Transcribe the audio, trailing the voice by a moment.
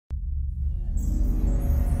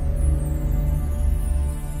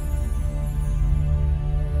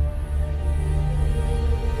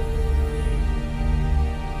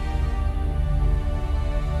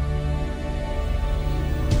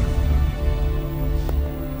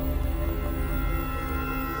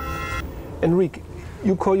Enric,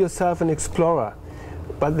 you call yourself an explorer,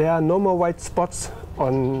 but there are no more white spots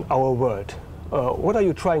on our world. What are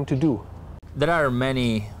you trying to do? There are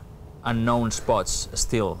many unknown spots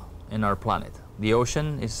still in our planet. The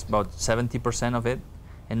ocean is about 70% of it,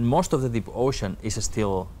 and most of the deep ocean is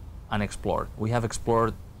still unexplored. We have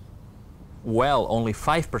explored well only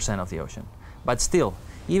 5% of the ocean. But still,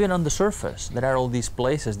 even on the surface, there are all these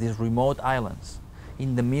places, these remote islands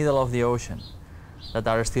in the middle of the ocean that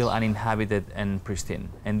are still uninhabited and pristine.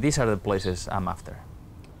 And these are the places I'm after.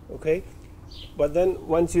 Okay, but then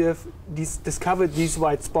once you have discovered these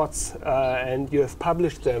white spots and you have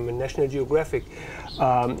published them in National Geographic,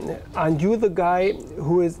 aren't you the guy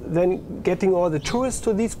who is then getting all the tourists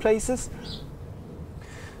to these places?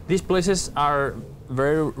 These places are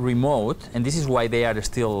very remote, and this is why they are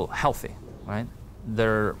still healthy, right?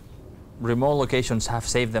 Their remote locations have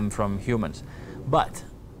saved them from humans. But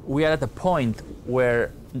we are at a point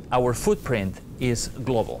where our footprint is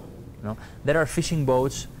global. You know? There are fishing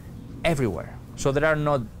boats everywhere. So there are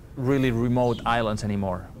not really remote islands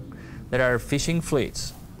anymore. There are fishing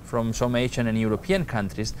fleets from some Asian and European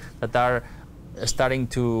countries that are starting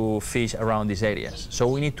to fish around these areas. So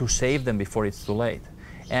we need to save them before it's too late.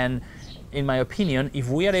 And in my opinion, if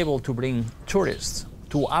we are able to bring tourists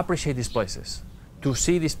to appreciate these places, to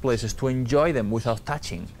see these places, to enjoy them without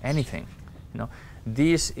touching anything, you know,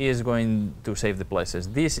 this is going to save the places.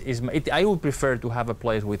 I would prefer to have a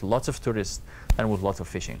place with lots of tourists than with lots of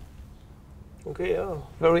fishing. Okay, oh,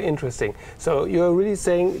 very interesting. So you're really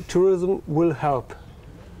saying tourism will help?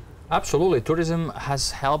 Absolutely. Tourism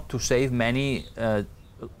has helped to save many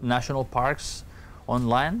national parks on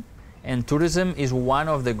land, and tourism is one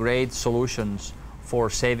of the great solutions for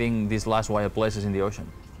saving these last wild places in the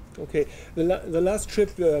ocean. Okay, the last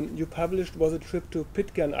trip you published was a trip to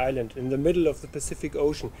Pitcairn Island in the middle of the Pacific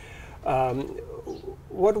Ocean.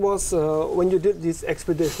 What was, when you did this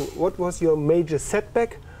expedition, what was your major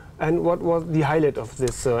setback and what was the highlight of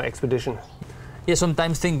this expedition? Yeah,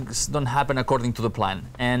 sometimes things don't happen according to the plan.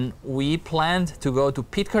 And we planned to go to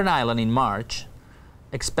Pitcairn Island in March,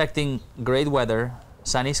 expecting great weather,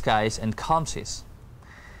 sunny skies and calm seas.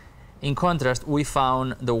 In contrast, we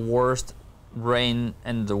found the worst rain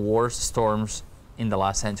and the worst storms in the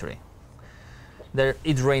last century.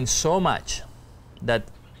 It rained so much that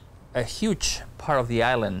a huge part of the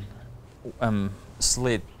island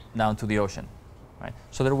slid down to the ocean. Right?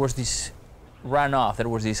 So there was this runoff, there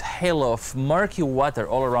was this hail of murky water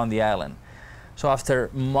all around the island. So after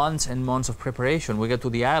months and months of preparation, we get to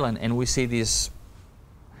the island and we see this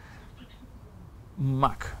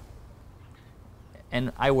muck.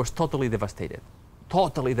 And I was totally devastated,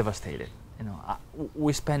 totally devastated. You know,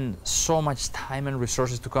 we spent so much time and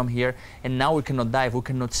resources to come here, and now we cannot dive, we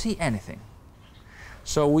cannot see anything.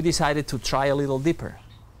 So we decided to try a little deeper.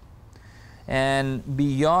 And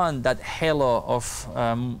beyond that halo of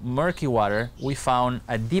murky water, we found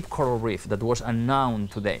a deep coral reef that was unknown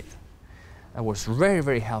to date. It was very,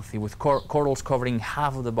 very healthy, with corals covering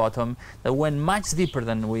half of the bottom, that went much deeper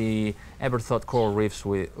than we ever thought coral reefs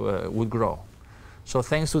would grow. So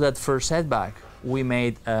thanks to that first setback, we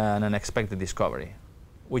made an unexpected discovery,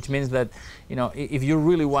 which means that, you know, if you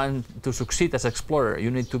really want to succeed as an explorer, you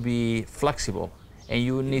need to be flexible and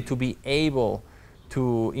you need to be able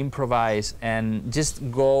to improvise and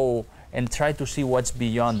just go and try to see what's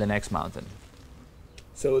beyond the next mountain.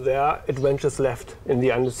 So there are adventures left in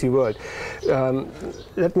the undersea world.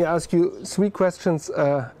 Let me ask you 3 questions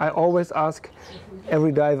I always ask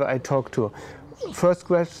every diver I talk to. First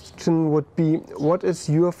question would be, what is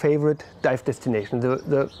your favorite dive destination,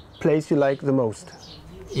 the place you like the most?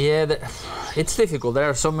 Yeah, it's difficult. There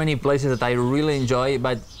are so many places that I really enjoy,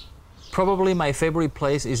 but probably my favorite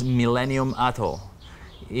place is Millennium Atoll.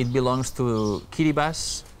 It belongs to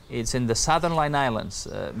Kiribati. It's in the Southern Line Islands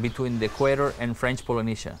between the equator and French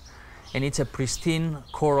Polynesia. And it's a pristine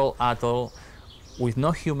coral atoll with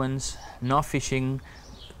no humans, no fishing,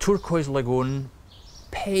 turquoise lagoon,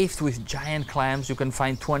 paved with giant clams. You can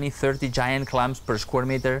find 20, 30 giant clams per square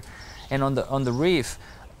meter. And on the reef,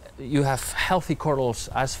 you have healthy corals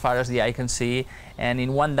as far as the eye can see. And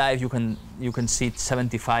in one dive, you can see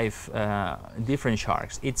 75 different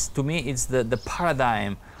sharks. To me, it's the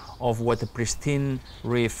paradigm of what a pristine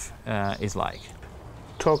reef is like.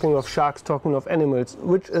 Talking of sharks, talking of animals,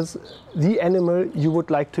 which is the animal you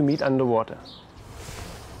would like to meet underwater?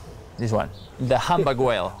 This one, the humpback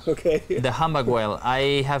whale. Okay. The humpback whale.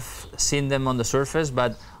 I have seen them on the surface,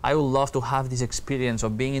 but I would love to have this experience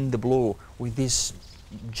of being in the blue with this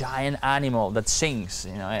giant animal that sings.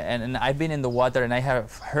 You know, and I've been in the water and I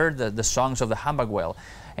have heard the songs of the humpback whale,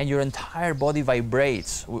 and your entire body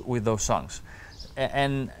vibrates with those songs.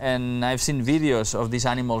 and I've seen videos of these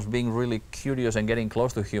animals being really curious and getting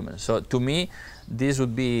close to humans. So to me, this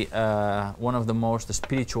would be one of the most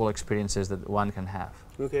spiritual experiences that one can have.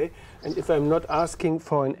 Okay, and if I'm not asking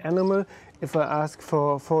for an animal, if I ask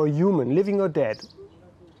for a human, living or dead,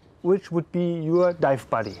 which would be your dive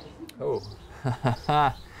buddy? Oh.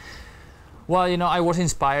 Well, you know, I was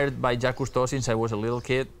inspired by Jacques Cousteau since I was a little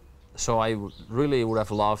kid, so I really would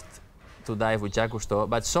have loved to dive with Jacques Cousteau,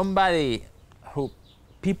 but somebody who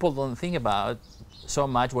people don't think about so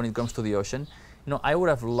much when it comes to the ocean, you know, I would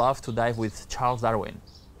have loved to dive with Charles Darwin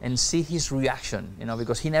and see his reaction, you know,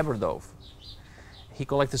 because he never dove. He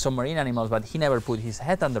collected some marine animals, but he never put his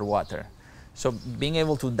head underwater. So being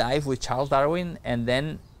able to dive with Charles Darwin and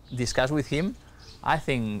then discuss with him, I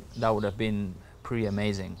think that would have been pretty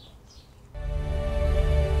amazing.